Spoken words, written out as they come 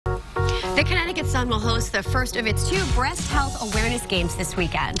The Connecticut Sun will host the first of its 2 breast health awareness games this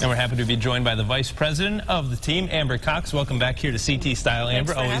weekend. And we're happy to be joined by the vice president of the team, Amber Cox. Welcome back here to CT Style,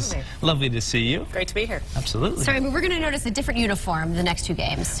 Amber. Always lovely to see you. Great to be here. Absolutely. So we're going to notice a different uniform the next 2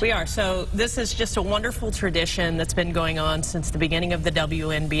 games. We are. So this is just a wonderful tradition that's been going on since the beginning of the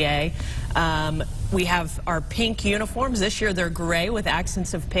WNBA. We have our pink uniforms. This year they're gray with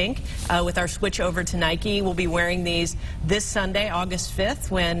accents of pink. With our switch over to Nike, we'll be wearing these this Sunday, August 5th,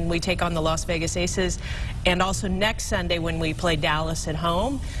 when we take on the Las Vegas Aces, and also next Sunday when we play Dallas at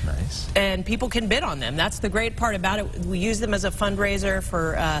home. Nice. And people can bid on them. That's the great part about it. We use them as a fundraiser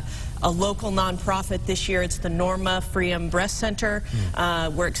for a local nonprofit. This year it's the Norma Freedom Breast Center.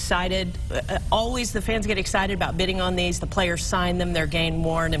 We're excited. Always the fans get excited about bidding on these. The players sign them, they're game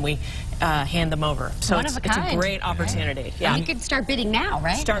worn, and we hand them over. So it's a great opportunity. Right. Yeah. And you can start bidding now,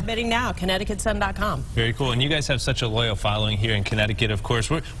 right? Start bidding now, ConnecticutSun.com. Very cool. And you guys have such a loyal following here in Connecticut, of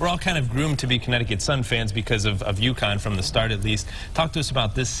course. We're all kind of groomed to be Connecticut Sun fans because of UConn from the start, at least. Talk to us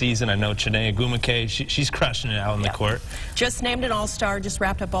about this season. I know Chiney Agumake, she's crushing it out on the court. Just named an All-Star, just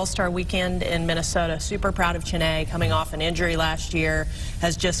wrapped up All-Star weekend in Minnesota. Super proud of Chiney, coming off an injury last year,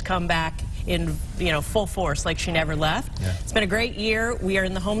 has just come back in full force like she never left. Yeah. It's been a great year. We are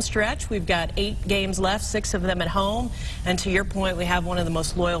in the home stretch. We've got 8 games left, 6 of them at home. And to your point, we have one of the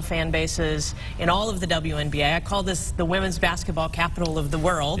most loyal fan bases in all of the WNBA. I call this the women's basketball capital of the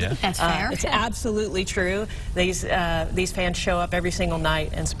world. Yeah. That's fair. It's absolutely true. These fans show up every single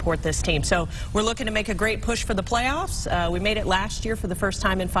night and support this team. So we're looking to make a great push for the playoffs. We made it last year for the first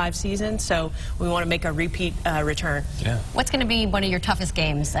time in 5 seasons, so we want to make a repeat return. Yeah. What's going to be one of your toughest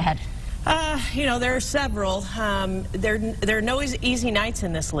games ahead? There are several. There are no easy nights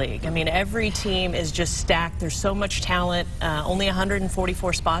in this league. I mean, every team is just stacked. There's so much talent. Only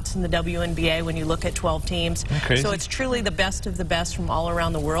 144 spots in the WNBA when you look at 12 teams. Crazy. So it's truly the best of the best from all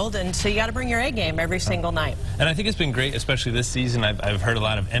around the world. And so you got to bring your A game every single night. And I think it's been great, especially this season. I've heard a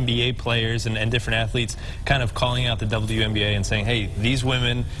lot of NBA players and different athletes kind of calling out the WNBA and saying, hey, these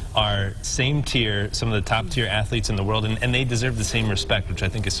women are same tier, some of the top tier athletes in the world, and they deserve the same respect, which I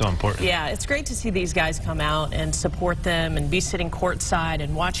think is so important. Yeah, it's great to see these guys come out and support them and be sitting courtside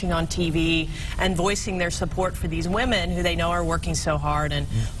and watching on TV and voicing their support for these women who they know are working so hard and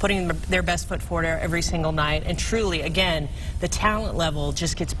putting their best foot forward every single night. And truly, again, the talent level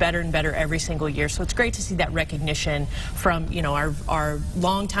just gets better and better every single year. So it's great to see that recognition from, our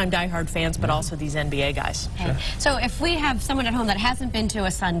longtime diehard fans, but also these NBA guys. Sure. So if we have someone at home that hasn't been to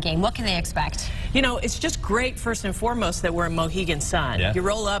a Sun game, what can they expect? It's just great, first and foremost, that we're in Mohegan Sun. Yeah. You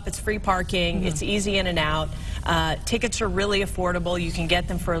roll up, it's free parking, it's easy in and out. Tickets are really affordable. You can get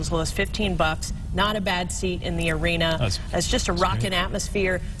them for as low as $15. Not a bad seat in the arena. It's just a rockin'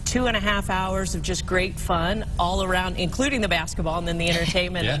 atmosphere. 2.5 hours of just great fun all around, including the basketball and then the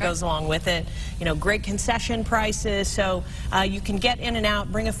entertainment that goes along with it. Great concession prices. So you can get in and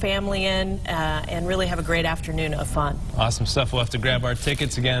out, bring a family in, and really have a great afternoon of fun. Awesome stuff. We'll have to grab our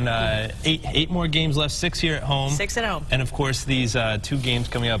tickets again. 8 more games left, 6 here at home. 6 at home. And of course, these 2 games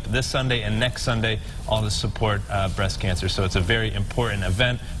coming up this Sunday and next Sunday, all to support breast cancer. So it's a very important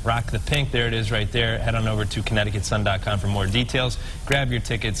event. Rock the pink. There it is right there. Head on over to ConnecticutSun.com for more details. Grab your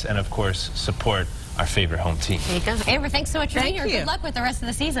tickets and, of course, support our favorite home team. There you go. Amber, thanks so much for being here. Thank you. Good luck with the rest of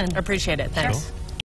the season. Appreciate it. Thanks. Cool.